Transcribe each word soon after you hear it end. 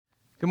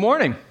Good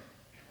morning.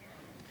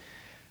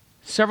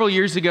 Several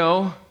years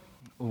ago,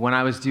 when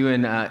I was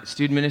doing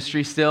student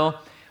ministry still,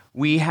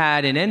 we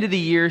had an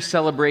end-of-the-year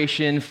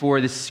celebration for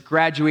the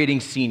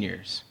graduating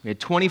seniors. We had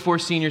 24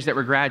 seniors that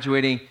were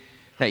graduating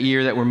that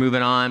year that were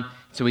moving on.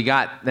 So we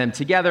got them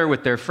together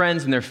with their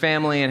friends and their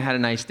family and had a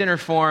nice dinner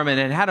for them, and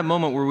it had a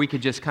moment where we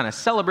could just kind of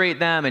celebrate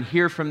them and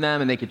hear from them,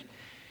 and they could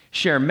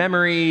share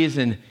memories.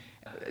 And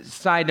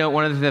side note,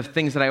 one of the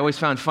things that I always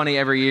found funny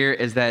every year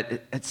is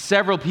that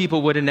several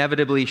people would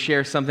inevitably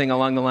share something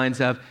along the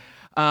lines of,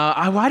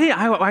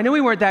 I know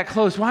we weren't that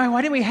close.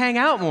 Why didn't we hang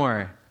out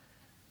more?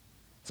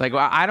 It's like,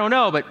 well, I don't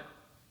know, but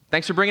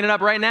thanks for bringing it up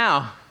right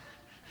now.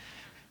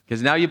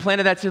 Because now you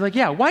planted that, so you're like,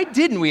 yeah, why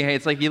didn't we hang?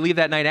 It's like you leave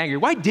that night angry.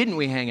 Why didn't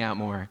we hang out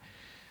more?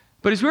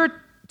 But as we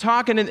were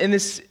talking in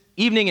this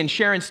evening and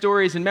sharing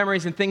stories and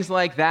memories and things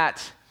like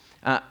that,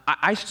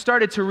 I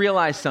started to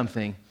realize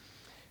something,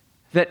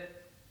 that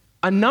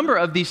a number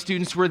of these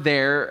students were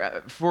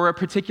there for a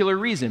particular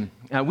reason.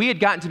 We had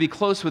gotten to be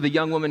close with a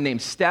young woman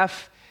named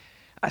Steph.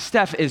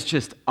 Steph is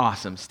just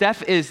awesome.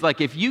 Steph is like,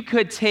 if you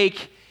could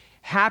take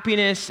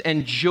happiness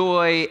and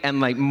joy and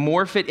like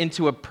morph it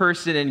into a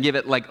person and give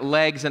it like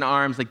legs and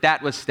arms, like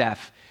that was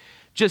Steph.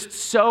 Just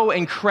so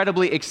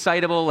incredibly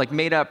excitable, like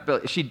made up.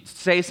 She'd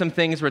say some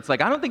things where it's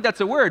like, I don't think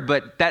that's a word,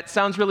 but that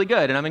sounds really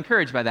good, and I'm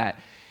encouraged by that.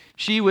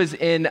 She was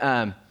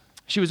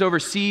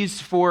overseas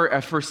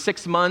for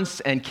 6 months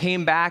and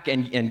came back,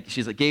 and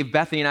she's like, gave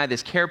Bethany and I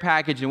this care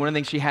package, and one of the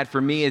things she had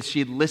for me is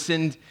she'd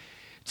listened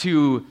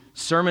to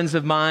sermons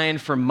of mine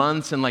for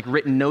months and like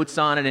written notes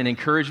on it and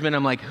encouragement.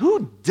 I'm like,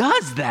 who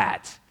does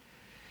that?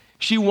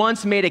 She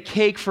once made a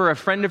cake for a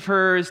friend of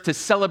hers to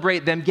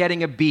celebrate them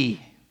getting a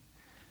B.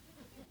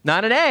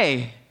 Not an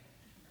A.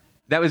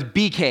 That was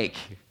B cake.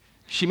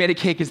 She made a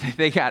cake because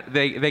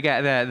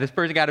this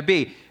person got a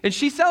B, and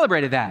she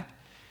celebrated that.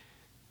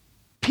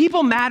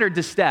 People mattered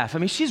to Steph. I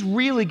mean, she's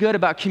really good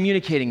about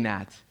communicating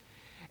that.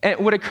 And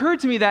what occurred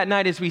to me that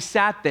night as we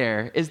sat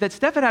there is that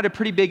Steph had a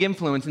pretty big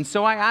influence. And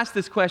so I asked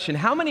this question: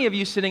 how many of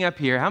you sitting up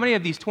here, how many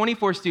of these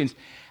 24 students,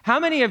 how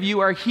many of you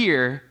are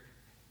here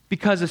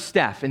because of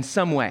Steph in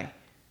some way?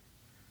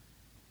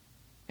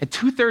 And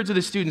 2/3 of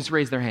the students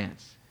raised their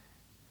hands.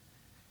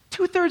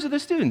 2/3 of the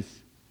students.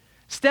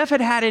 Steph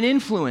had an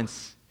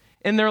influence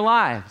in their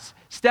lives.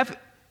 Steph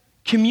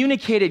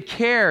communicated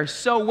care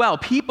so well.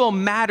 People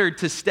mattered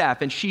to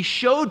Steph, and she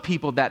showed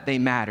people that they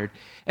mattered.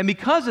 And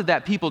because of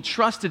that, people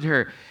trusted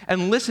her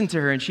and listened to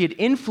her, and she had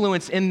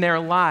influence in their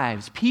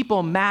lives.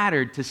 People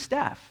mattered to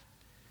Steph.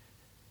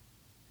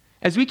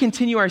 As we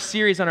continue our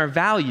series on our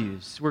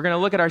values, we're going to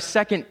look at our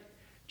second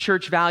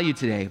church value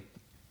today.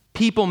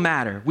 People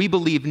matter. We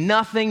believe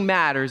nothing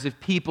matters if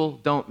people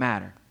don't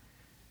matter.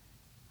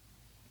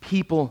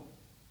 People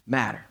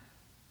matter.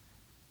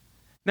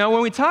 Now,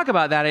 when we talk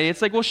about that,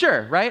 it's like, well,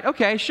 sure, right?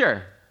 Okay,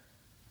 sure.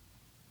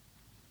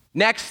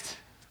 Next.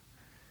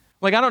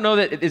 Like, I don't know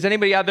that, is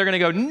anybody out there going to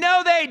go,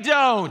 no, they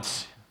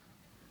don't?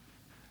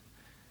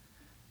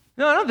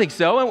 No, I don't think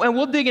so, and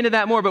we'll dig into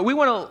that more, but we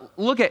want to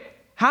look at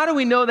how do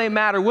we know they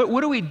matter?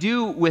 What do we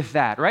do with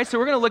that, right? So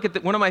we're going to look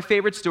at one of my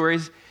favorite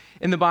stories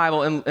in the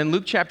Bible, in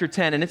Luke chapter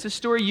 10, and it's a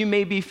story you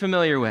may be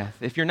familiar with.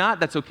 If you're not,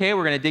 that's okay.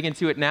 We're going to dig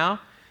into it now,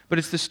 but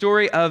it's the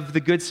story of the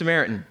Good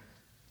Samaritan.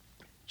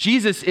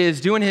 Jesus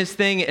is doing his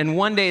thing, and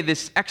one day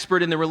this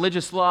expert in the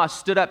religious law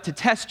stood up to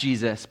test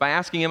Jesus by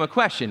asking him a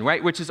question,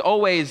 right? Which is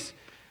always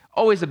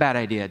a bad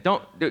idea.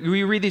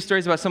 We read these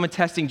stories about someone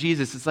testing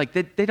Jesus. It's like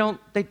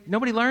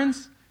nobody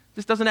learns.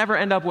 This doesn't ever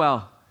end up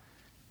well.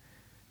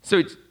 So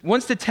he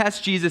wants to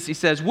test Jesus. He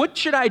says, what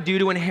should I do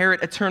to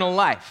inherit eternal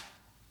life?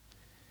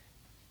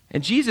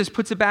 And Jesus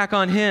puts it back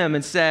on him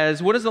and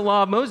says, what does the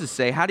law of Moses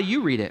say? How do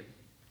you read it?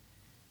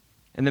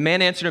 And the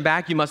man answered him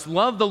back, you must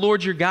love the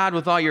Lord your God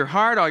with all your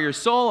heart, all your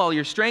soul, all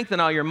your strength,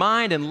 and all your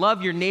mind, and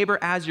love your neighbor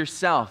as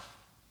yourself.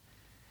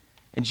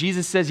 And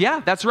Jesus says, yeah,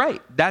 that's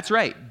right. That's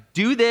right.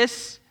 Do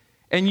this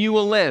and you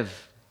will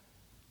live.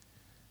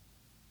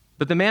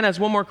 But the man has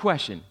one more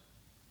question.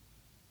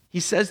 He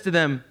says to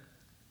them,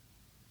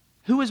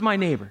 who is my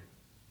neighbor?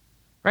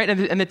 Right?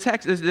 And the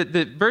text,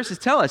 the verses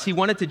tell us he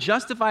wanted to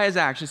justify his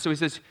actions, so he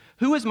says,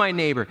 who is my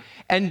neighbor?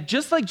 And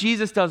just like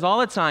Jesus does all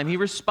the time, he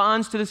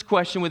responds to this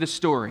question with a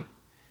story.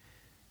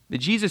 That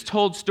Jesus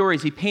told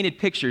stories, he painted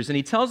pictures, and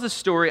he tells the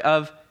story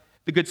of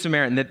the Good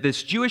Samaritan, that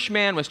this Jewish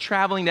man was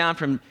traveling down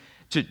from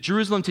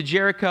Jerusalem to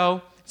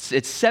Jericho.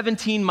 It's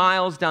 17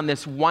 miles down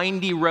this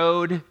windy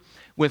road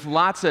with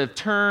lots of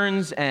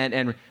turns,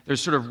 and there's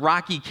sort of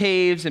rocky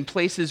caves and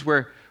places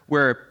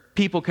where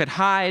people could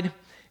hide.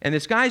 And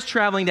this guy's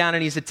traveling down,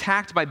 and he's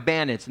attacked by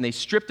bandits, and they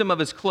stripped him of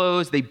his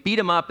clothes, they beat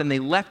him up, and they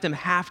left him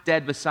half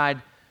dead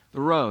beside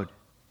the road.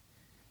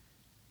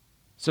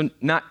 So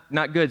not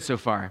good so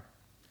far.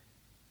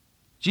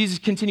 Jesus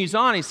continues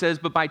on, he says,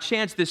 but by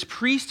chance this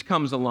priest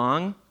comes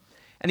along,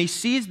 and he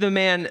sees the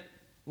man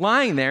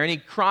lying there, and he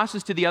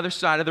crosses to the other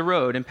side of the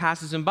road and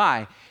passes him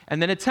by.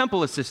 And then a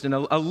temple assistant,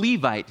 a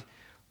Levite,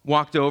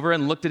 walked over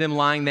and looked at him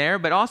lying there,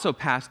 but also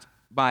passed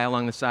by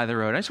along the side of the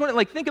road. I just want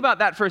to think about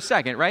that for a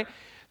second, right?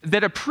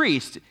 that a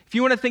priest, if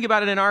you want to think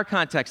about it in our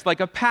context, like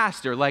a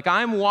pastor, like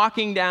I'm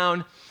walking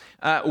down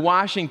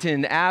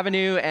Washington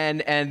Avenue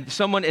and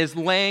someone is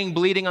laying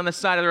bleeding on the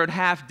side of the road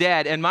half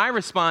dead, and my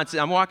response,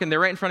 I'm walking, they're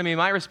right in front of me,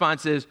 my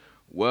response is,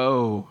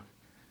 whoa,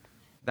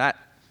 that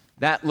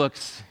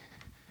looks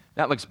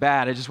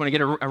bad. I just want to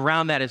get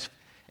around that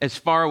as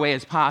far away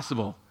as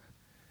possible.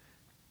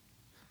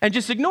 And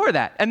just ignore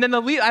that. And then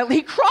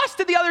he crossed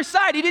to the other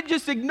side. He didn't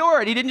just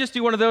ignore it. He didn't just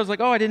do one of those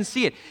like, oh, I didn't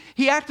see it.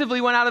 He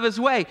actively went out of his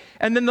way.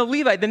 And then the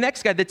Levite, the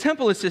next guy, the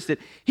temple assistant,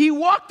 he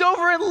walked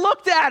over and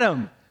looked at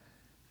him.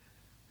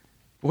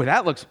 Boy,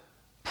 that looks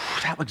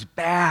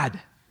bad.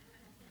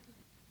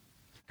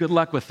 Good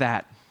luck with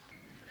that.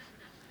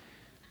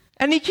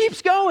 And he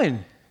keeps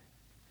going.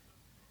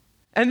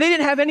 And they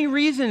didn't have any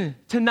reason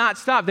to not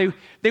stop.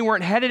 They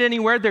weren't headed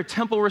anywhere. Their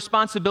temple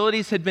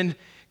responsibilities had been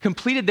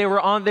completed. They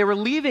were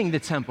leaving the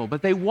temple,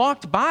 but they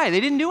walked by.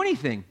 They didn't do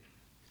anything.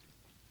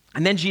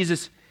 And then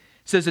Jesus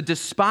says a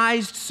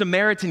despised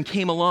Samaritan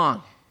came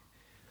along.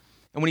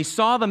 And when he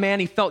saw the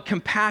man, he felt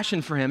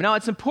compassion for him. Now,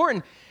 it's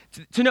important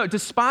to note,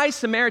 despised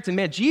Samaritan,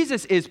 man,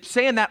 Jesus is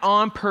saying that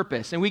on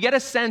purpose. And we get a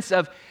sense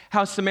of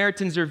how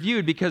Samaritans are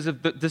viewed because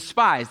of the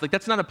despised. Like,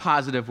 that's not a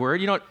positive word.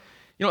 You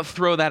don't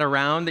throw that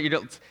around.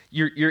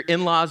 Your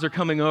in-laws are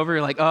coming over.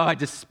 You're like, oh, I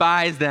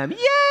despise them. Yay!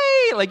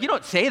 Like, you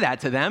don't say that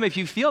to them. If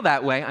you feel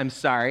that way, I'm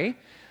sorry.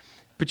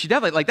 But you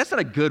definitely, like, that's not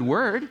a good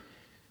word.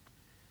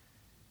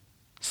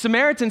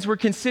 Samaritans were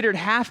considered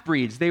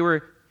half-breeds. They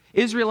were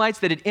Israelites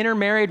that had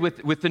intermarried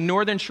with the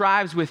northern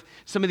tribes, with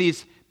some of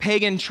these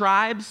pagan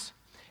tribes,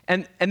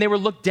 and they were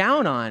looked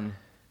down on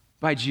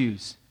by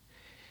Jews.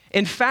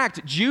 In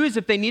fact, Jews,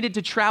 if they needed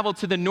to travel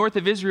to the north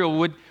of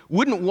Israel,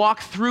 wouldn't walk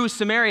through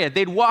Samaria.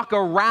 They'd walk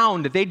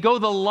around. They'd go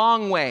the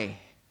long way.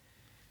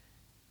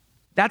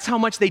 That's how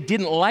much they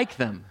didn't like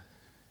them.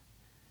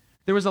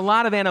 There was a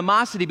lot of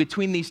animosity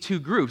between these two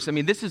groups. I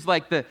mean, this is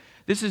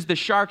the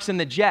Sharks and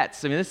the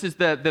Jets. I mean, this is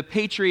the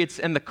Patriots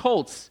and the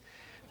Colts.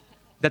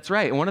 That's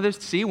right. One of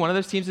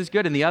those teams is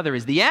good and the other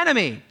is the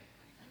enemy.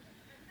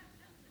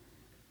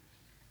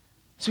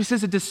 So he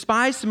says a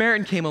despised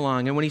Samaritan came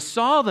along, and when he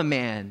saw the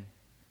man,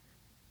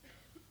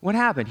 what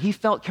happened? He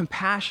felt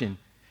compassion.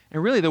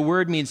 And really the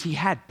word means he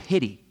had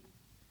pity.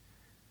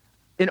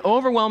 An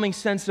overwhelming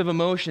sense of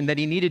emotion that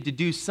he needed to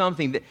do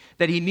something,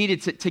 that he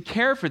needed to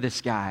care for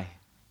this guy.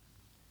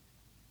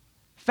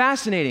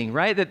 Fascinating,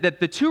 right?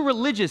 That the two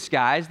religious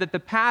guys, that the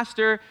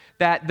pastor,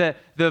 that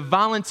the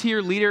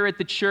volunteer leader at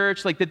the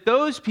church, like that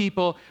those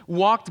people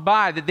walked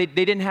by, that they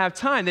didn't have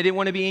time. They didn't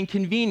want to be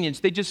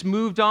inconvenienced. They just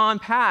moved on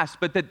past.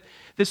 But that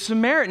the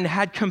Samaritan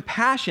had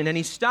compassion, and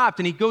he stopped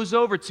and he goes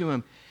over to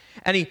him.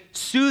 And he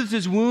soothes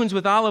his wounds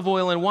with olive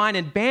oil and wine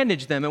and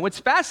bandaged them. And what's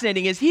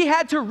fascinating is he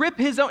had to rip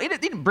his own. He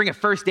didn't bring a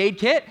first aid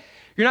kit.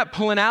 You're not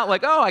pulling out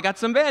like, oh, I got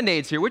some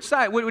Band-Aids here. Which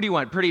side? What do you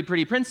want?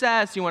 Pretty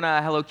princess? You want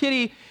a Hello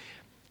Kitty?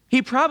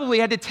 He probably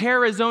had to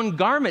tear his own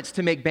garments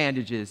to make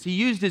bandages. He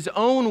used his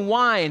own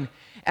wine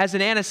as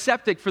an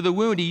antiseptic for the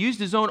wound. He used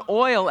his own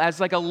oil as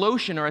like a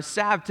lotion or a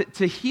salve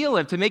to heal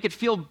him, to make it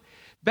feel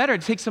better,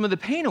 to take some of the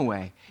pain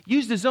away. He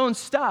used his own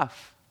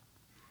stuff.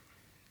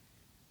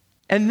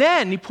 And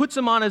then he puts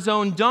him on his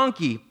own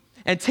donkey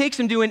and takes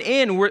him to an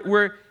inn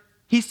where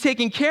he's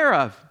taken care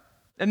of.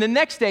 And the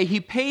next day he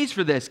pays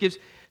for this, gives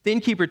the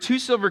innkeeper 2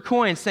 silver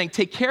coins saying,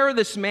 take care of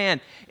this man.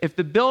 If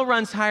the bill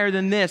runs higher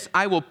than this,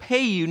 I will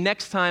pay you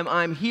next time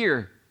I'm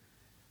here.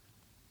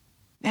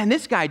 Man,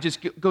 this guy just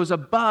goes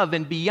above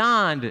and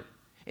beyond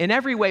in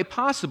every way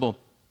possible.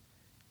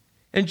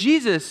 And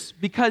Jesus,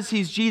 because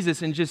he's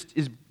Jesus and just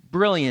is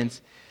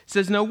brilliant,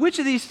 says, now which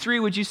of these three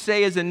would you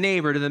say is a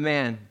neighbor to the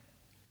man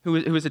who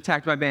was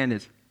attacked by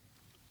bandits?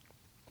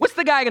 What's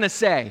the guy going to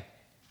say?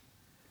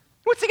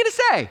 What's he going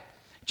to say?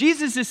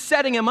 Jesus is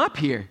setting him up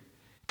here.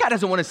 God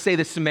doesn't want to say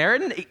the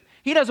Samaritan.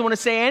 He doesn't want to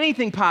say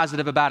anything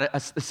positive about a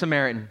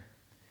Samaritan.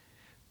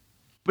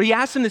 But he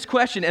asks him this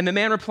question, and the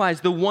man replies,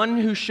 the one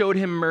who showed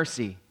him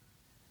mercy.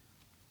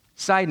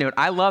 Side note,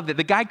 I love that.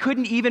 The guy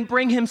couldn't even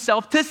bring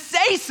himself to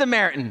say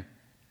Samaritan.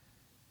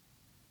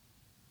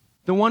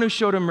 The one who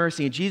showed him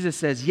mercy. And Jesus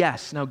says,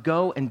 yes, now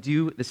go and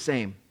do the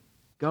same.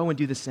 Go and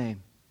do the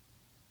same.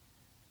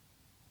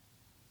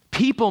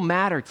 People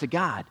matter to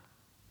God.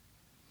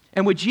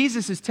 And what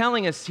Jesus is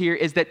telling us here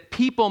is that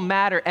people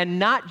matter, and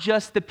not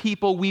just the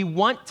people we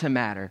want to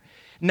matter,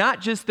 not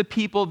just the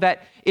people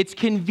that it's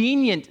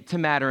convenient to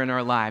matter in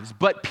our lives,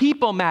 but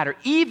people matter.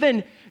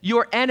 Even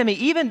your enemy,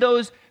 even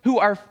those who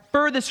are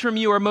furthest from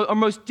you or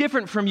most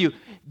different from you,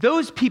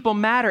 those people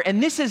matter.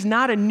 And this is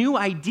not a new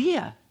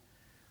idea.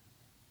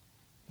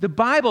 The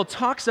Bible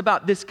talks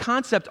about this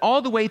concept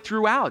all the way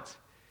throughout.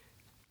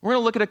 We're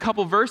going to look at a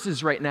couple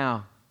verses right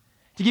now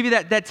to give you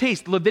that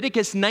taste.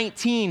 Leviticus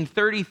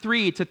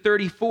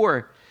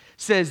 19:33-34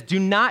 says, do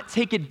not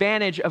take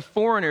advantage of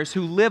foreigners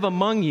who live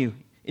among you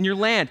in your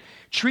land.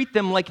 Treat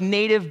them like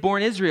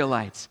native-born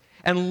Israelites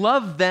and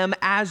love them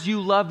as you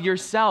love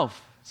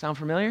yourself. Sound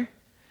familiar?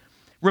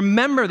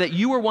 Remember that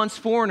you were once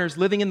foreigners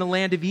living in the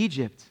land of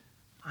Egypt.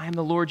 I am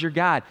the Lord your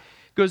God.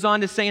 Goes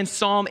on to say in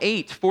Psalm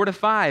 8,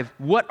 4-5,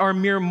 what are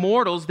mere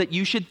mortals that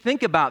you should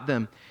think about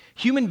them?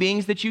 Human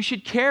beings that you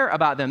should care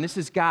about them. This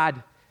is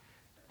God,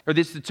 or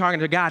this is talking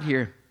to God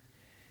here.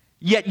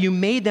 Yet you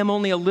made them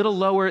only a little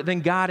lower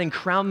than God and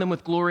crowned them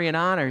with glory and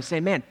honor. Say,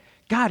 man,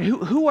 God,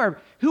 who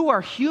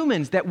are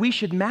humans that we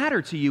should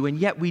matter to you, and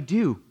yet we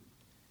do?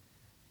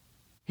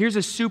 Here's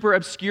a super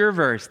obscure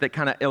verse that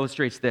kind of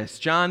illustrates this.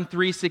 John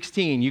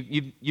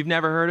 3:16. You've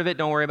never heard of it?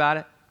 Don't worry about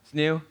it. It's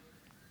new.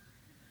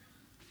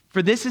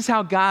 For this is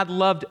how God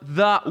loved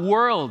the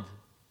world.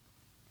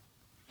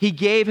 He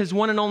gave his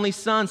one and only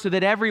Son so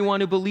that everyone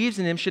who believes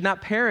in him should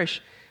not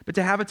perish, but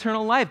to have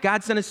eternal life.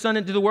 God sent his Son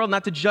into the world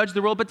not to judge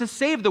the world, but to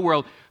save the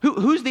world.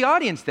 Who's the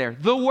audience there?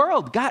 The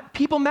world. God,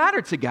 people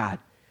matter to God.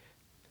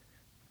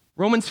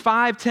 Romans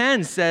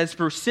 5:10 says,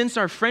 for since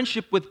our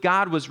friendship with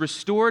God was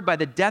restored by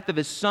the death of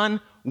his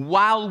Son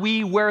while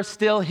we were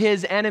still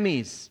his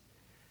enemies,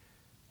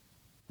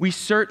 we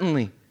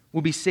certainly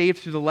will be saved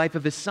through the life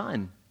of his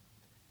Son.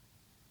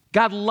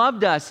 God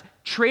loved us,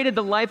 traded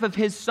the life of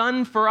his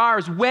Son for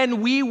ours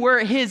when we were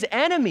his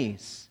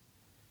enemies,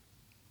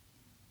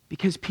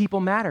 because people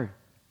matter.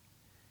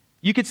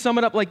 You could sum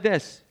it up like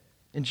this.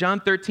 In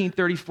John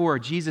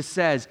 13:34, Jesus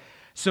says,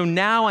 so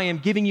now I am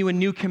giving you a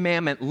new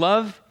commandment.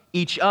 Love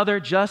each other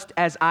just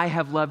as I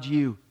have loved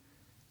you.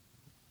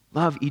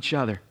 Love each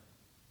other.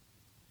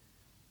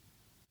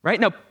 Right?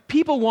 Now,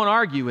 people won't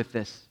argue with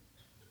this.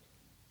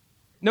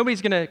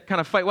 Nobody's going to kind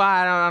of fight, well,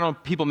 I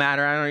don't people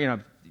matter.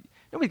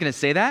 Nobody's going to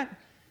say that.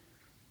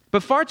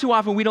 But far too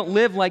often, we don't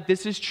live like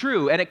this is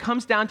true. And it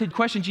comes down to the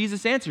question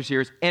Jesus answers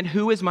here is, and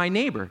who is my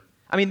neighbor?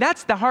 I mean,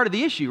 that's the heart of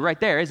the issue right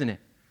there, isn't it?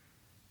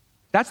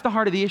 That's the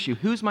heart of the issue.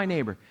 Who's my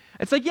neighbor?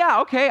 It's like, yeah,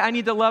 okay, I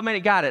need to love my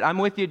neighbor. Got it. I'm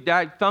with you.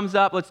 Thumbs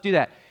up. Let's do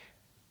that.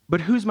 But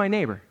who's my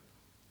neighbor?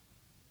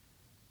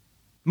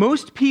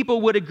 Most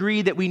people would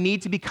agree that we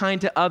need to be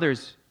kind to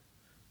others.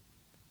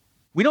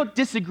 We don't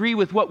disagree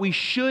with what we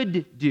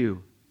should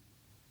do,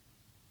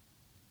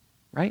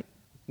 right?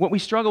 What we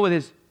struggle with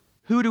is,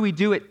 who do we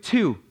do it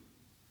to?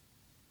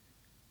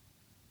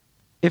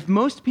 If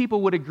most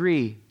people would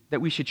agree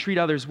that we should treat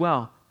others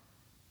well,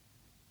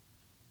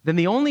 then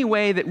the only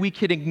way that we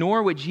could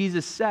ignore what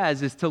Jesus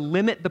says is to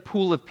limit the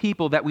pool of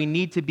people that we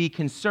need to be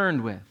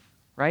concerned with,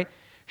 right?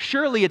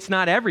 Surely it's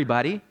not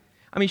everybody.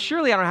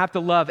 Surely I don't have to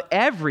love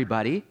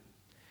everybody.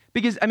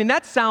 Because,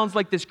 that sounds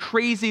like this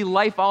crazy,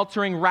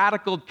 life-altering,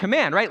 radical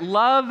command, right?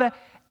 Love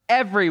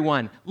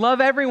everyone. Love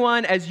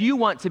everyone as you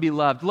want to be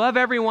loved. Love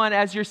everyone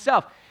as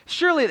yourself.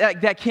 Surely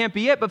that can't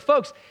be it. But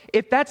folks,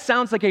 if that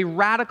sounds like a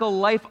radical,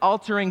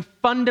 life-altering,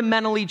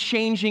 fundamentally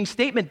changing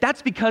statement,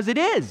 that's because it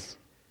is.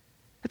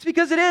 That's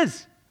because it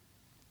is.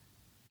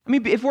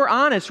 If we're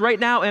honest right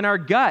now in our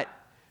gut,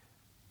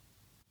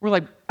 we're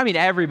like,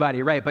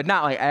 everybody, right? But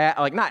not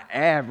like not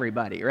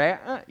everybody,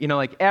 right?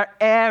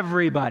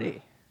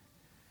 Everybody.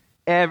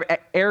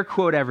 Air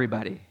quote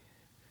everybody.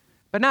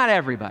 But not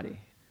everybody.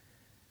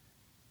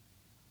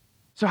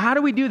 So how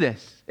do we do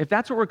this? If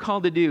that's what we're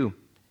called to do,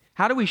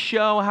 how do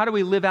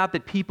we live out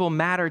that people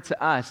matter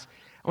to us?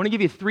 I want to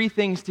give you 3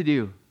 things to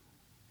do.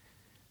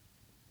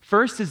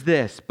 First is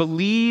this: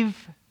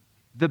 believe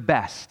the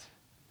best.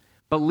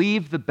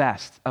 Believe the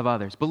best of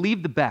others.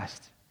 Believe the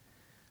best.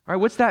 All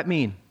right, what's that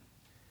mean?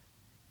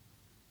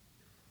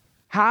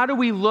 How do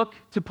we look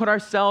to put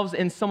ourselves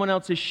in someone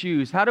else's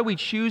shoes? How do we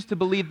choose to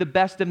believe the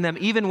best in them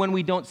even when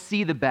we don't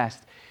see the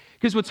best?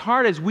 Because what's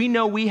hard is we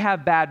know we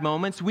have bad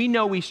moments. We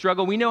know we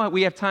struggle. We know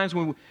we have times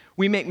when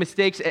we make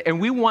mistakes,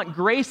 and we want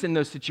grace in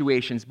those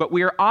situations, but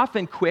we are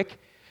often quick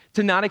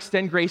to not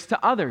extend grace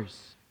to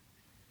others.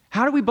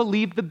 How do we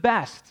believe the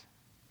best?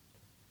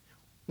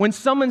 When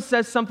someone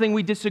says something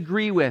we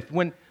disagree with,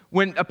 when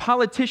a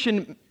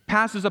politician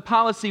passes a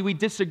policy we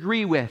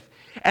disagree with,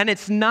 and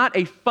it's not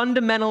a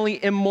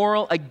fundamentally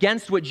immoral,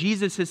 against what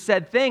Jesus has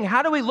said thing,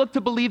 how do we look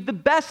to believe the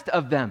best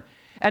of them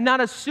and not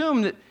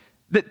assume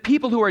that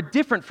people who are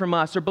different from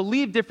us or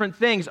believe different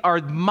things are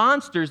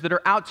monsters that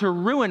are out to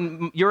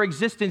ruin your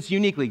existence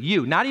uniquely?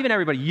 You, not even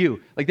everybody, you.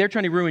 Like they're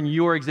trying to ruin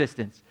your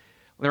existence.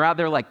 They're out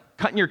there like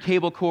cutting your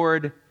cable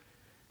cord,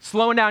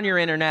 slowing down your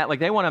internet, like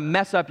they want to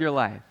mess up your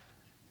life.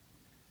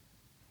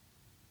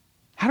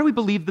 How do we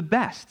believe the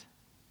best?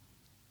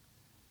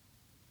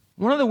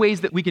 One of the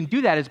ways that we can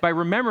do that is by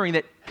remembering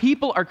that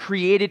people are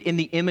created in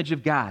the image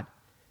of God.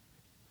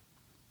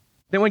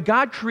 That when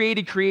God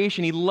created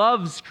creation, he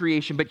loves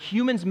creation, but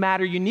humans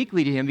matter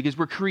uniquely to him because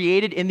we're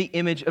created in the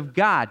image of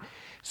God.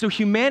 So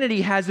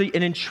humanity has an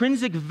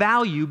intrinsic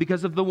value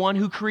because of the one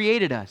who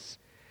created us.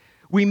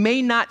 We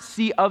may not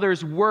see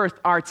others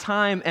worth our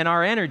time and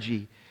our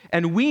energy,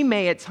 and we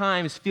may at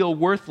times feel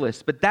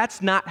worthless, but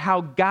that's not how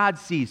God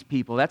sees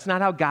people. That's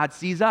not how God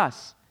sees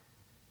us.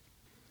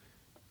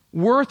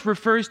 Worth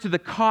refers to the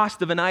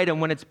cost of an item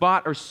when it's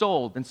bought or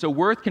sold, and so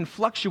worth can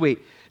fluctuate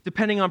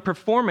depending on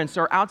performance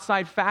or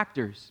outside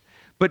factors.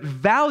 But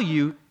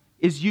value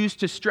is used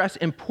to stress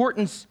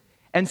importance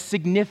and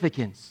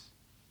significance.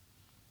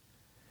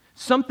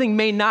 Something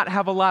may not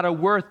have a lot of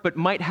worth, but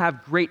might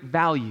have great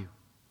value.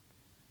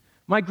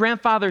 My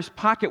grandfather's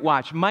pocket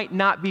watch might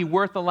not be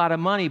worth a lot of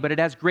money, but it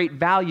has great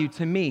value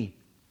to me.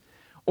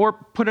 Or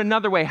put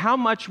another way, how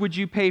much would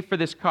you pay for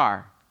this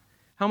car?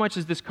 How much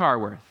is this car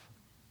worth?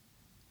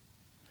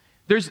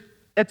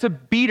 It's a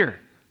beater.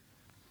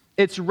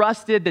 It's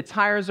rusted, the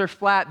tires are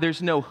flat,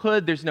 there's no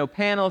hood, there's no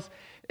panels,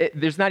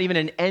 there's not even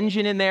an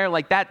engine in there.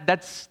 Like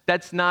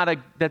that's not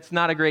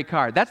a great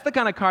car. That's the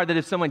kind of car that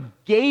if someone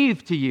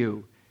gave to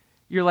you,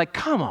 you're like,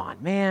 come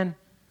on, man.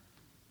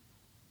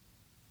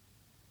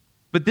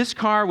 But this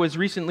car was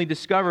recently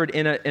discovered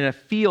in a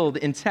field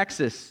in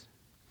Texas.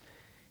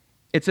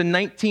 It's a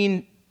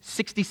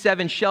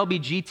 1967 Shelby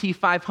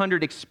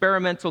GT500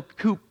 experimental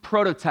coupe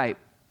prototype.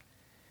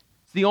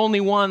 It's the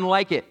only one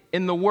like it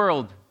in the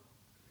world.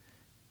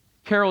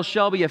 Carroll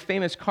Shelby, a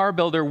famous car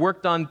builder,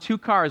 worked on two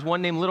cars,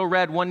 one named Little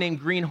Red, one named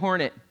Green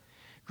Hornet.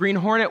 Green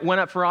Hornet went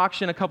up for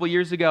auction a couple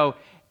years ago,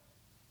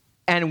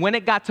 and when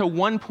it got to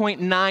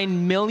 $1.9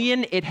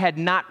 million, it had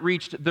not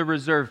reached the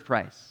reserve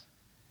price.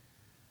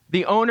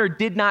 The owner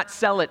did not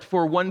sell it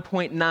for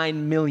 $1.9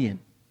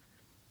 million.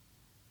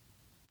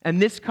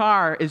 And this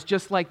car is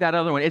just like that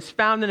other one. It's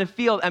found in a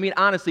field. I mean,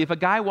 honestly, if a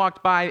guy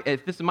walked by,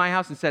 if this is my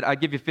house, and said, I'll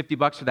give you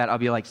 $50 for that, I'll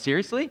be like,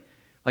 seriously?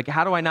 Like,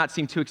 how do I not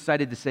seem too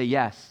excited to say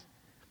yes?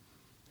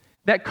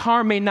 That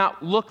car may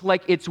not look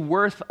like it's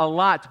worth a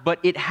lot, but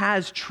it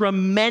has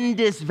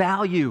tremendous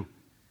value.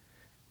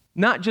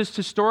 Not just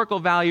historical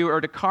value or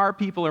to car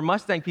people or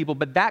Mustang people,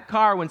 but that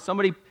car, when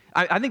somebody,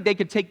 I think they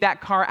could take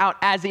that car out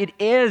as it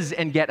is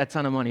and get a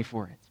ton of money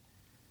for it.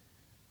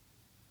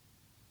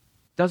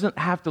 Doesn't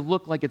have to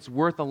look like it's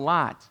worth a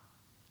lot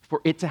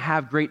for it to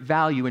have great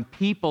value, and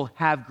people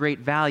have great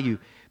value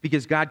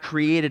because God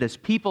created us.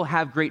 People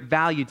have great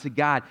value to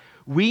God.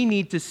 We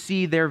need to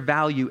see their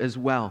value as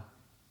well.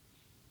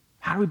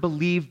 How do we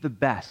believe the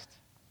best?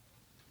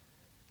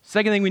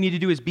 Second thing we need to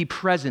do is be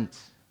present.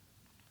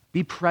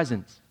 Be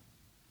present.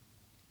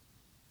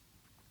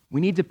 We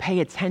need to pay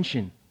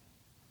attention.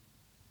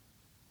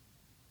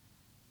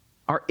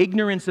 Our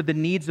ignorance of the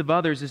needs of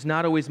others is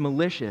not always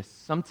malicious.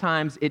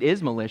 Sometimes it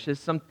is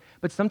malicious,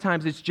 but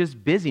sometimes it's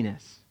just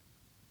busyness.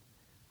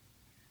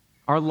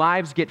 Our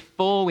lives get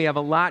full. We have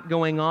a lot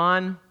going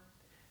on.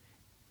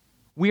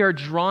 We are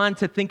drawn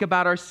to think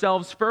about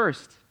ourselves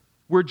first.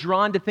 We're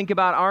drawn to think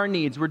about our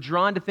needs. We're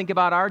drawn to think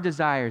about our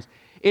desires.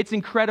 It's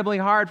incredibly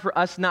hard for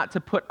us not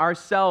to put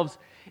ourselves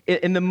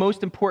in the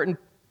most important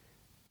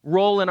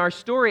role in our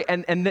story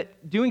and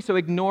doing so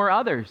ignore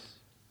others.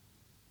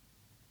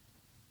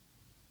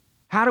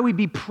 How do we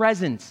be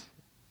present?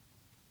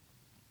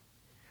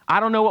 I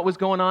don't know what was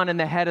going on in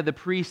the head of the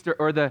priest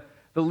or the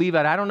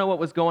Levite. I don't know what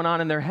was going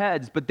on in their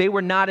heads, but they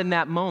were not in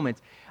that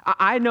moment.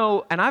 I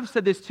know, and I've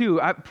said this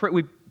too,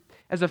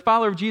 as a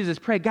follower of Jesus,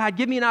 pray, God,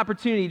 give me an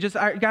opportunity.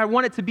 God, I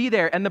want it to be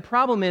there. And the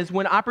problem is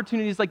when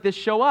opportunities like this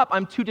show up,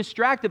 I'm too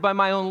distracted by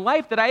my own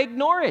life that I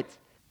ignore it.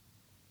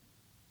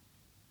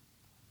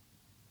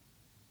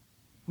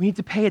 We need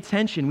to pay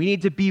attention. We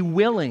need to be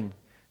willing.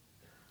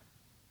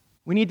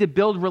 We need to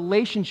build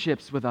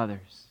relationships with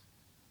others.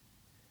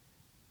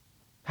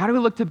 How do we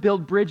look to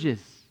build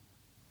bridges?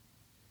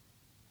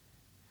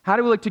 How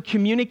do we look to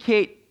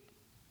communicate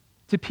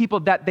to people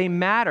that they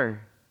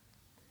matter?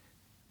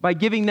 By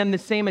giving them the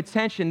same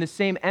attention, the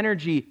same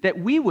energy that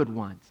we would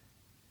want.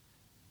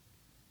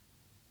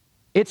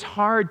 It's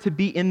hard to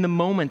be in the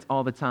moment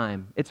all the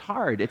time. It's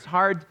hard. It's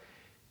hard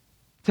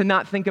to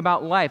not think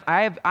about life.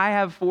 I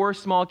have 4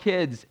 small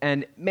kids,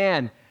 and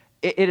man,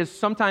 it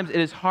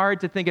is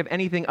hard to think of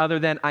anything other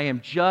than I am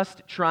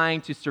just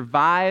trying to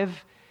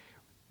survive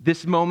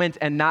this moment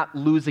and not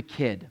lose a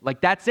kid.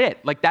 Like, that's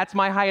it. Like, that's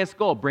my highest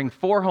goal. Bring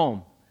 4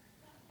 home.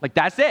 Like,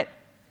 that's it.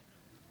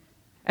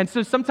 And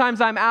so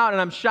sometimes I'm out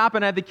and I'm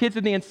shopping, I have the kids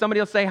with me, and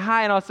somebody will say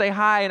hi, and I'll say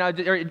hi,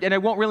 and I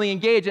won't really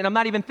engage, and I'm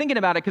not even thinking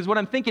about it, because what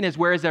I'm thinking is,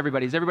 where is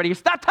everybody? Is everybody here?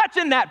 Stop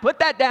touching that! Put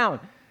that down!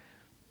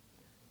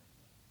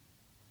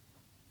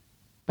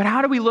 But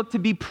how do we look to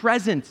be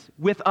present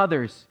with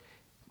others?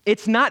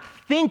 It's not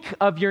think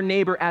of your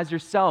neighbor as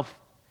yourself.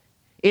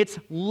 It's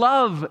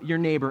love your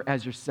neighbor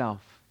as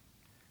yourself.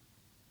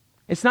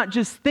 It's not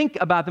just think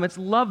about them, it's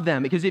love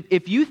them. Because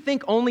if you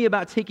think only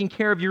about taking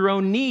care of your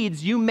own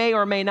needs, you may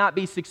or may not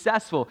be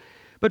successful.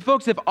 But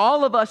folks, if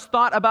all of us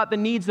thought about the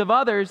needs of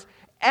others,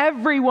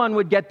 everyone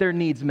would get their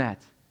needs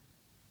met.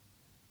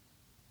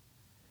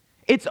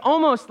 It's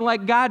almost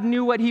like God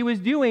knew what he was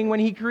doing when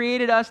he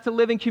created us to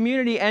live in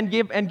community and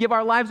give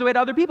our lives away to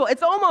other people.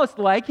 It's almost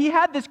like he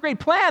had this great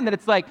plan that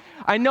it's like,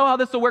 I know how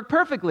this will work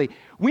perfectly.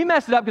 We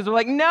messed it up because we're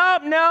like,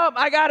 nope,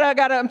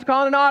 I'm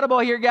calling an audible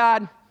here,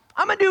 God.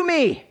 I'm going to do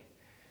me.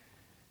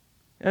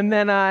 And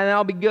then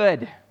I'll be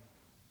good.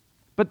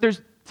 But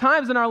there's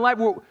times in our life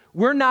where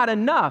we're not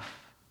enough,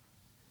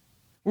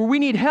 where we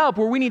need help,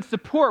 where we need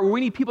support, where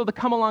we need people to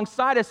come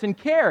alongside us and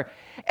care.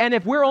 And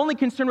if we're only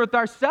concerned with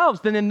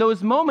ourselves, then in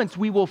those moments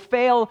we will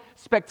fail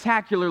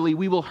spectacularly.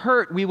 We will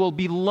hurt. We will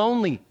be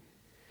lonely.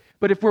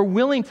 But if we're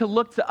willing to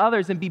look to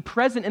others and be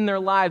present in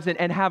their lives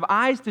and have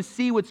eyes to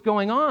see what's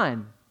going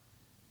on,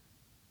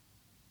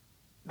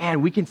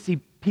 man, we can see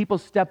people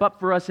step up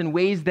for us in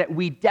ways that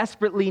we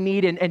desperately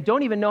need and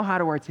don't even know how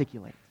to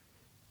articulate.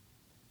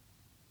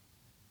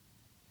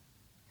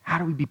 How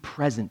do we be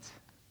present?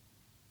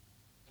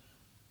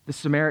 The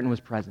Samaritan was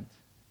present.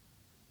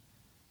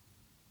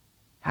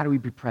 How do we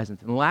be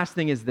present? And the last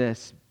thing is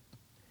this: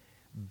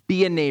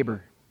 be a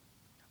neighbor.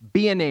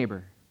 Be a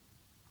neighbor.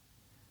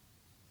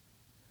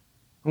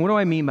 And what do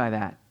I mean by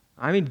that?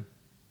 I mean,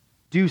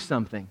 do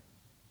something.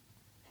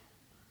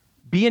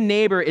 Be a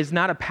neighbor is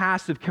not a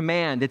passive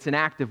command, it's an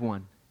active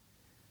one.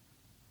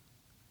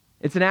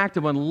 It's an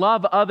active one.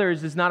 Love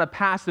others is not a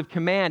passive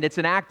command, it's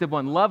an active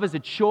one. Love is a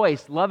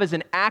choice, love is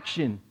an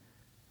action.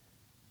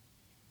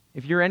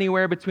 If you're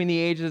anywhere between the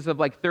ages of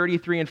like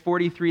 33 and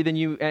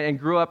 43 and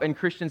grew up in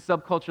Christian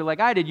subculture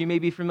like I did, you may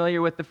be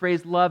familiar with the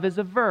phrase, love is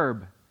a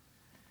verb.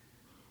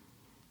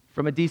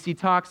 From a DC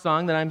Talk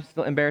song that I'm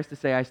still embarrassed to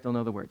say I still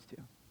know the words to.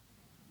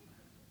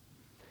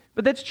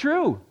 But that's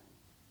true.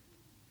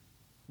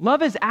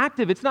 Love is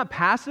active, it's not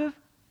passive.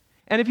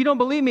 And if you don't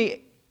believe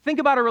me, think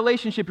about a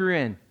relationship you're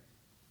in.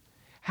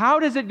 How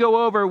does it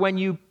go over when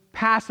you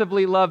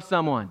passively love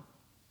someone?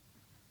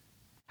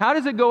 How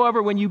does it go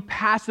over when you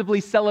passively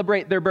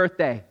celebrate their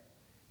birthday?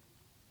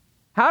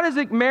 How does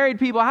it, married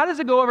people, how does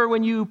it go over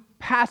when you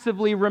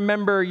passively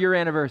remember your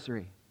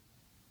anniversary?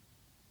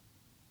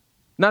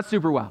 Not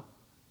super well.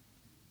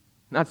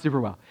 Not super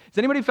well. Has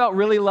anybody felt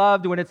really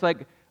loved when it's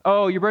like,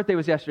 oh, your birthday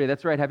was yesterday,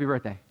 that's right, happy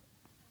birthday?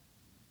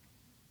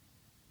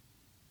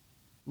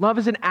 Love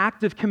is an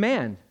active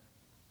command.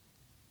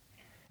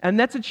 And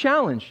that's a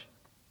challenge.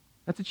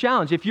 That's a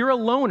challenge. If you're a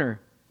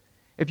loner,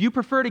 if you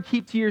prefer to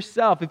keep to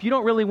yourself, if you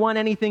don't really want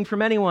anything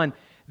from anyone,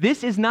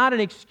 this is not an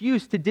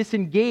excuse to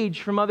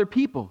disengage from other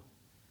people.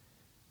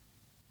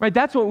 Right?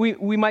 That's what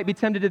we might be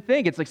tempted to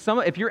think. It's like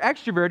if you're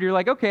extroverted, you're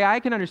like, okay, I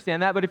can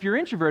understand that. But if you're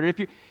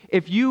introverted,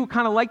 if you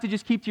kind of like to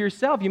just keep to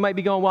yourself, you might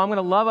be going, well, I'm going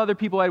to love other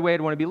people the way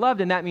I'd want to be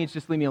loved, and that means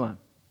just leave me alone.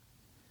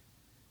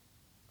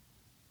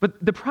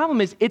 But the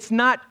problem is, it's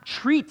not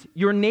treat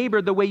your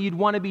neighbor the way you'd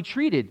want to be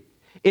treated.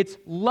 It's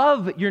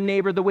love your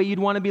neighbor the way you'd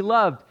want to be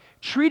loved.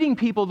 Treating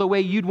people the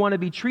way you'd want to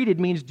be treated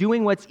means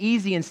doing what's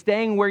easy and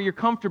staying where you're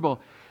comfortable.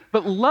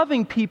 But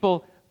loving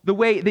people the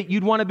way that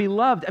you'd want to be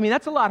loved, I mean,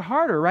 that's a lot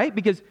harder, right?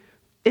 Because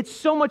it's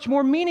so much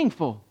more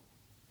meaningful.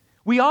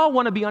 We all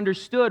want to be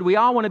understood. We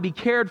all want to be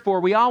cared for.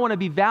 We all want to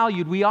be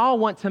valued. We all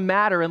want to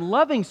matter. And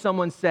loving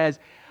someone says,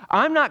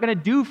 I'm not going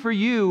to do for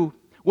you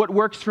what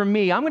works for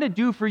me. I'm going to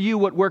do for you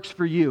what works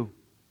for you.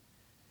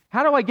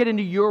 How do I get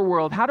into your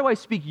world? How do I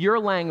speak your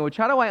language?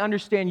 How do I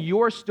understand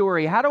your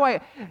story? How do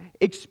I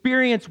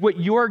experience what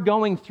you're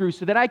going through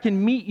so that I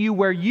can meet you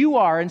where you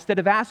are instead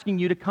of asking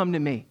you to come to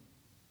me?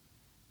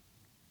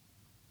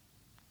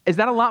 Is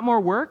that a lot more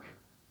work?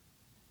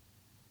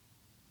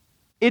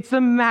 It's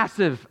a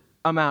massive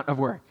amount of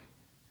work.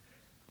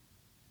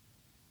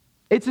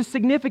 It's a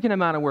significant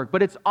amount of work,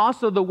 but it's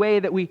also the way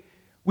that we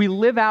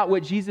live out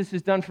what Jesus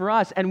has done for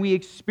us, and we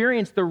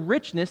experience the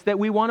richness that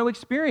we want to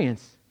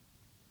experience.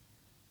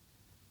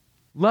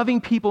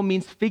 Loving people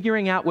means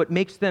figuring out what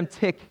makes them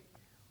tick,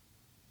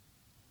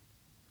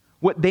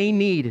 what they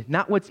need,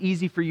 not what's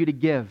easy for you to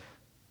give.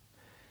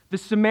 The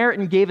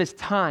Samaritan gave us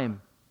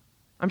time.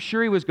 I'm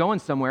sure he was going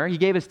somewhere. He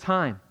gave us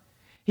time.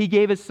 He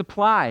gave us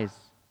supplies.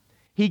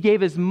 He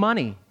gave us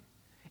money.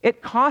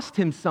 It cost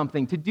him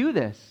something to do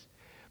this.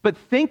 But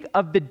think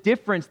of the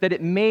difference that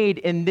it made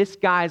in this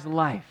guy's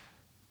life.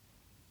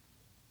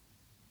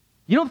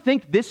 You don't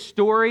think this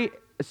story,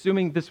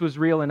 assuming this was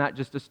real and not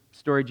just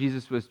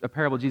a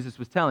parable Jesus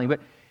was telling, but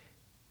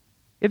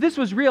if this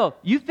was real,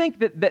 you think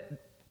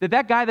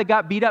that guy that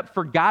got beat up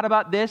forgot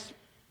about this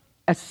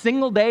a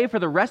single day for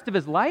the rest of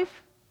his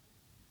life?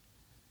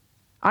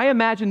 I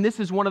imagine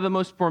this is one of the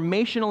most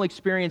formational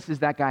experiences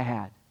that guy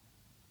had.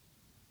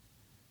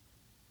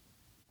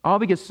 All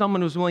because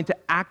someone was willing to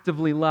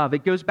actively love.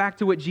 It goes back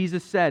to what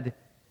Jesus said,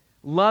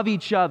 love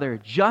each other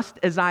just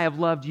as I have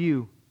loved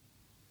you.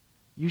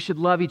 You should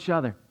love each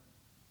other.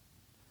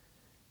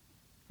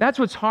 That's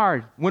what's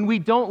hard. When we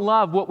don't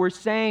love, what we're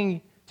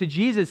saying to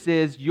Jesus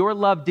is, your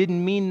love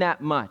didn't mean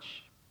that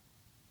much.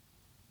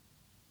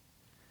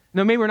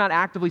 Now, maybe we're not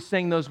actively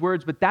saying those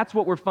words, but that's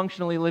what we're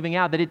functionally living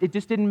out, that it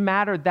just didn't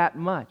matter that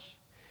much.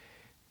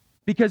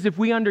 Because if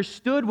we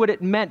understood what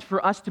it meant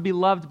for us to be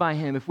loved by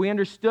Him, if we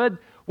understood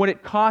what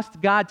it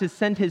cost God to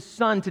send His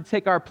Son to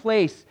take our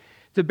place,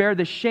 to bear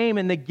the shame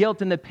and the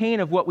guilt and the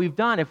pain of what we've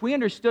done, if we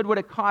understood what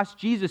it cost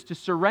Jesus to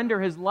surrender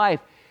His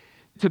life,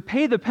 to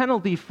pay the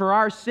penalty for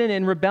our sin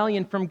and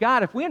rebellion from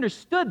God, if we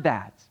understood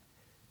that,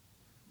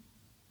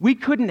 we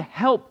couldn't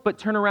help but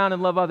turn around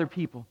and love other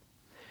people.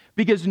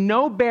 Because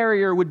no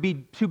barrier would be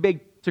too big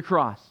to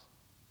cross.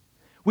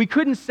 We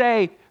couldn't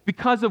say,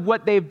 because of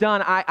what they've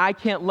done, I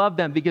can't love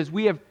them because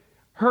we have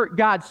hurt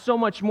God so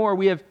much more.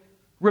 We have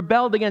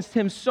rebelled against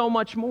Him so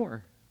much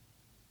more.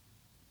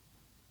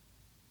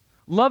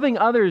 Loving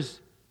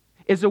others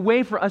is a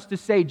way for us to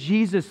say,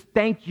 Jesus,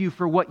 thank you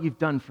for what you've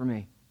done for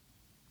me.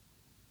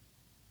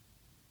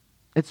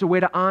 It's a way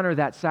to honor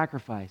that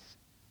sacrifice.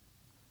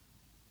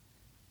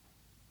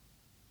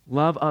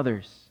 Love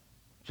others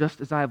just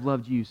as I have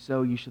loved you,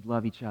 so you should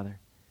love each other.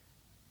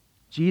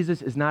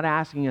 Jesus is not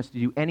asking us to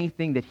do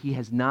anything that he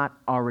has not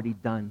already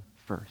done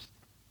first.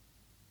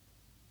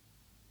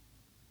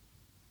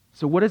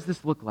 So what does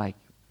this look like?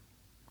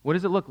 What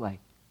does it look like?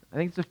 I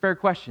think it's a fair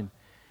question.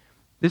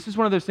 This is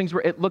one of those things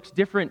where it looks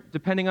different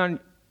depending on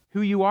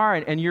who you are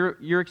and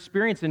your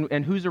experience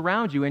and who's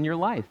around you in your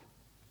life.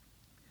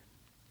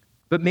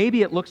 But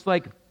maybe it looks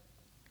like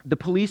the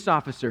police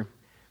officer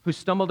who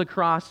stumbled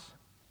across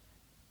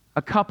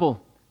a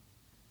couple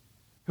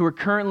who are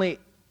currently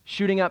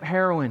shooting up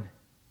heroin.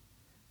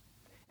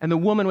 And the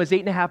woman was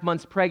 8.5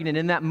 months pregnant.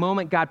 In that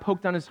moment, God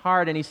poked on his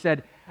heart and he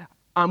said,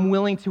 I'm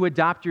willing to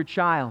adopt your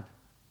child.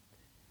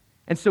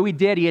 And so he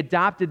did. He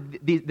adopted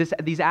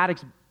these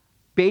addicts'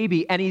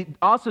 baby. And he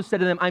also said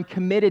to them, I'm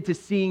committed to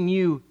seeing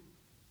you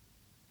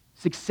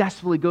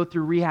successfully go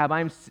through rehab.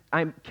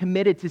 I'm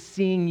committed to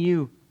seeing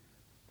you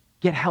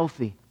get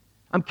healthy.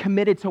 I'm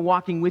committed to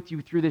walking with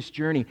you through this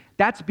journey.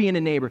 That's being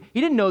a neighbor. He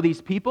didn't know these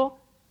people.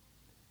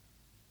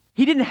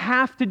 He didn't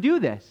have to do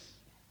this,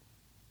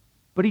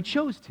 but he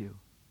chose to.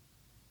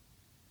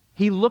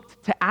 He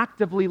looked to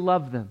actively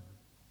love them,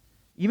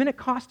 even at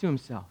cost to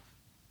himself.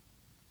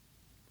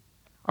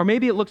 Or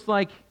maybe it looks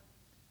like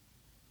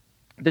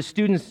the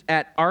students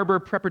at Arbor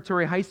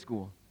Preparatory High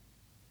School,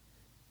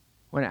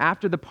 when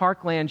after the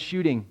Parkland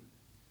shooting,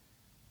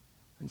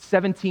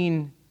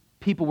 17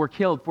 people were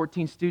killed,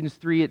 14 students,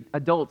 3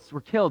 adults were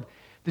killed.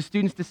 The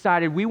students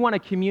decided, we want to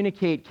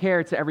communicate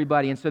care to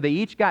everybody. And so they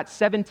each got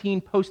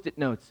 17 Post-it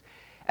notes,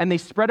 and they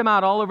spread them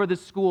out all over the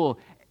school.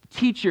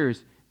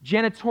 Teachers,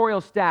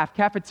 janitorial staff,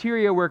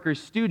 cafeteria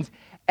workers, students,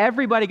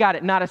 everybody got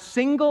it. Not a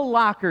single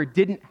locker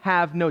didn't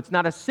have notes.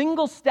 Not a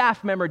single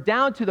staff member,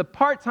 down to the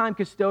part-time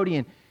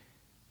custodian,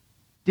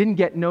 didn't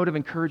get note of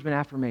encouragement,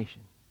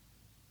 affirmation.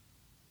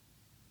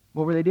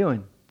 What were they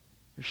doing?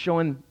 They're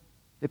showing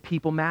that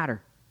people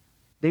matter.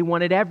 They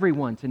wanted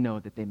everyone to know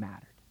that they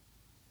mattered.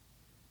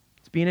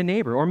 It's being a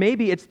neighbor. Or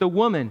maybe it's the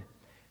woman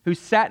who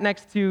sat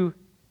next to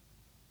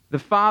the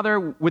father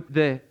with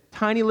the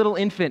tiny little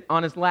infant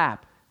on his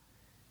lap.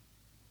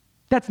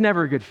 That's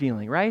never a good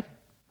feeling, right?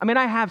 I mean,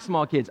 I have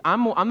small kids.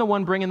 I'm the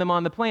one bringing them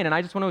on the plane, and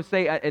I just want to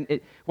say,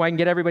 well, I can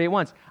get everybody at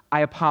once, I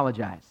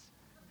apologize.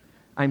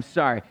 I'm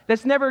sorry.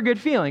 That's never a good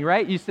feeling,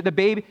 right? You see the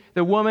baby,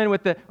 the woman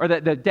with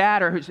the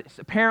dad or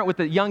a parent with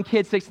the young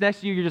kid sits next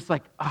to you, you're just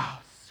like, oh,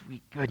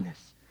 sweet goodness.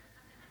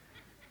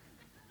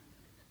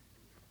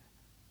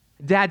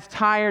 Dad's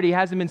tired. He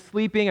hasn't been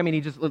sleeping. I mean,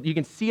 you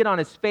can see it on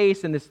his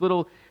face, and this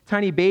little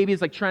tiny baby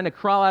is like trying to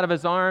crawl out of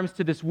his arms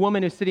to this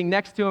woman who's sitting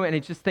next to him, and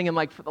he's just thinking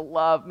like, for the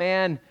love,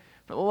 man,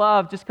 for the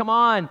love, just come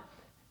on.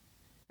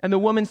 And the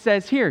woman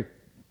says, here,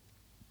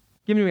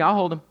 give him to me. I'll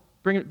hold him.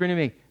 Bring it to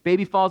me.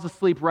 Baby falls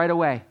asleep right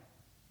away.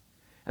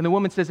 And the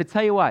woman says, I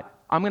tell you what,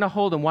 I'm going to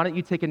hold him. Why don't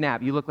you take a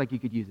nap? You look like you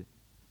could use it.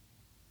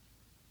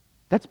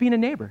 That's being a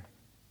neighbor.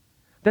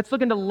 That's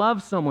looking to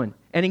love someone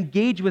and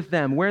engage with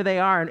them where they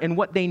are and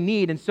what they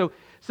need. And so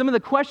some of the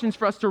questions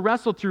for us to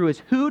wrestle through is,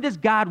 who does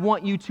God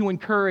want you to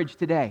encourage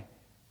today?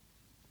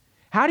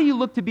 How do you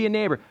look to be a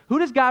neighbor? Who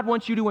does God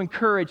want you to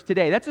encourage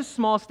today? That's a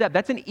small step.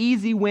 That's an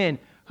easy win.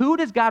 Who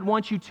does God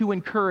want you to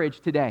encourage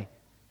today?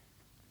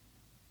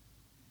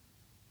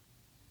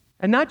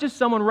 And not just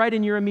someone right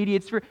in your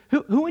immediate sphere.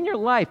 Who in your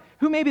life?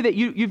 Who maybe that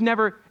you've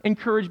never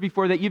encouraged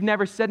before, that you've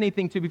never said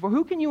anything to before?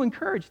 Who can you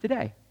encourage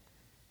today?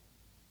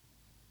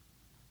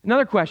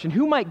 Another question,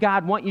 who might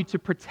God want you to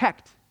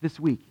protect this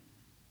week?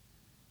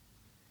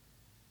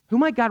 Who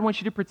might God want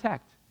you to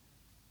protect?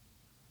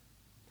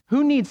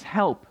 Who needs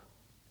help?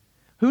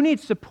 Who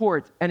needs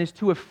support and is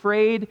too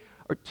afraid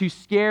or too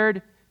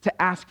scared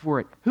to ask for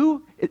it?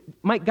 Who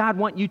might God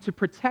want you to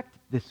protect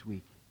this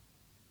week?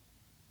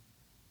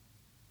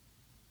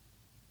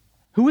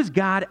 Who is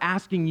God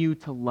asking you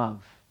to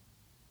love?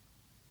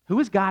 Who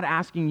is God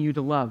asking you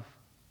to love?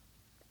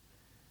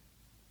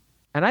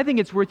 And I think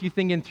it's worth you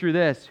thinking through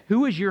this.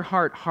 Who is your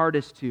heart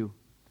hardest to?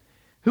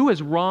 Who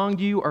has wronged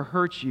you or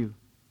hurt you?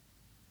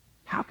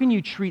 How can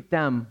you treat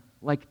them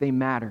like they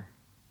matter?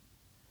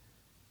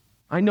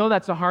 I know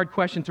that's a hard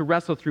question to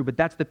wrestle through, but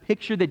that's the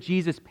picture that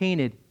Jesus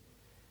painted,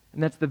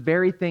 and that's the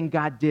very thing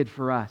God did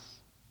for us.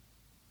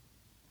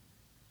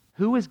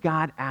 Who is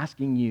God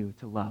asking you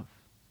to love?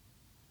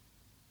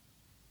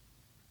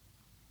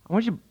 I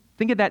want you to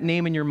think of that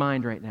name in your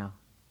mind right now.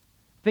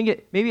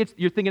 Maybe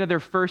you're thinking of their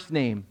first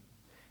name.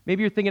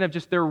 Maybe you're thinking of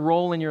just their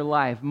role in your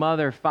life,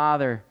 mother,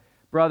 father,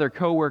 brother,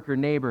 coworker,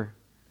 neighbor.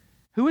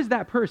 Who is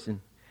that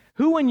person?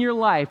 Who in your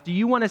life do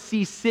you want to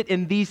see sit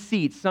in these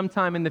seats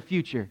sometime in the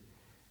future?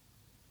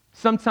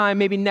 Sometime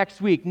maybe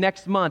next week,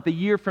 next month, a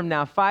year from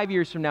now, 5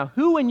 years from now.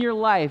 Who in your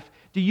life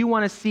do you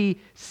want to see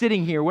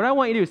sitting here? What I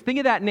want you to do is think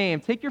of that name.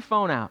 Take your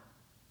phone out.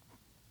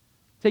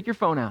 Take your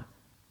phone out.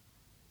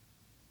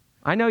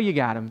 I know you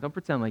got them. Don't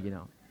pretend like you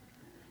don't.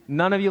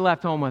 None of you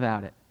left home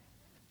without it.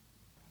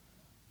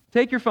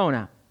 Take your phone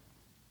out.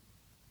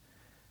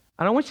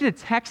 And I want you to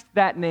text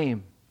that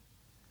name.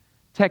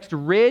 Text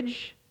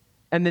Ridge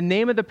and the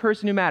name of the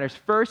person who matters.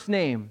 First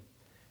name.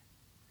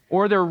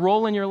 or their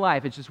role in your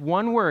life. It's just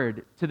one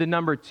word to the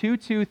number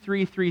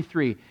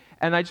 22333.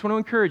 And I just want to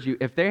encourage you,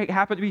 if they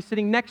happen to be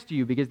sitting next to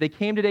you because they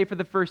came today for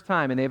the first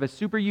time and they have a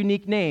super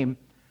unique name,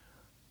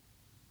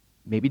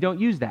 maybe don't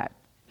use that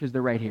because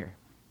they're right here.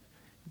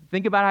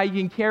 Think about how you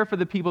can care for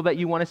the people that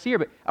you want to see here.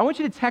 But I want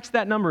you to text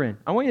that number in.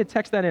 I want you to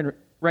text that in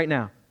right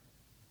now.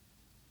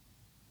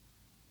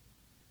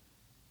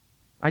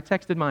 I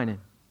texted mine in.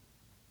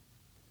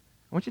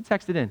 I want you to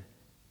text it in.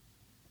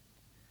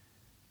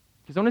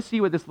 Because I want to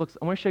see what this looks.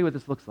 I want to show you what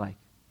this looks like.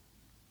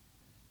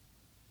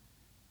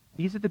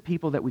 These are the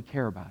people that we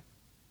care about.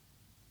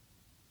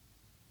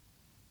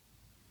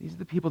 These are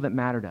the people that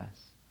matter to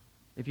us.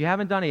 If you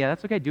haven't done it yet,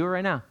 that's okay. Do it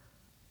right now.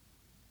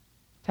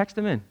 Text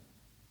them in.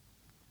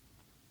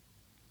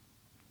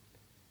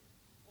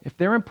 If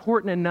they're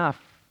important enough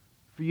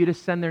for you to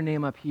send their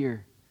name up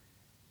here,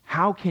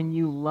 how can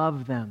you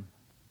love them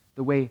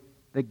the way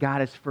that God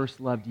has first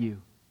loved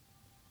you?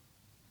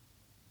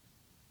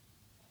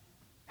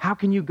 How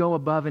can you go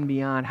above and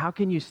beyond? How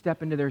can you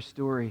step into their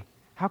story?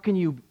 How can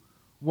you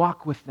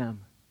walk with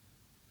them?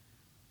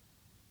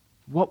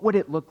 What would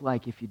it look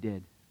like if you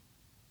did?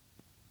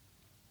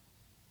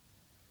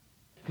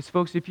 Because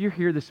folks, if you're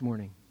here this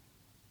morning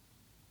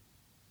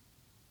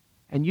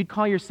and you'd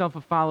call yourself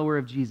a follower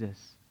of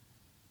Jesus,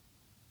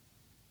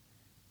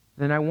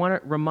 then I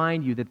want to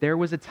remind you that there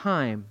was a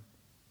time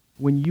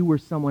when you were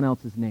someone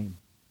else's name.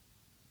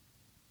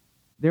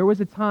 There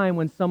was a time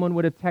when someone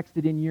would have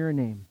texted in your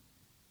name.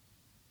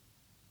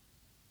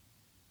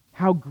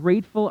 How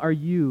grateful are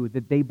you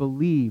that they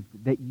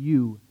believed that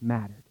you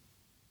mattered?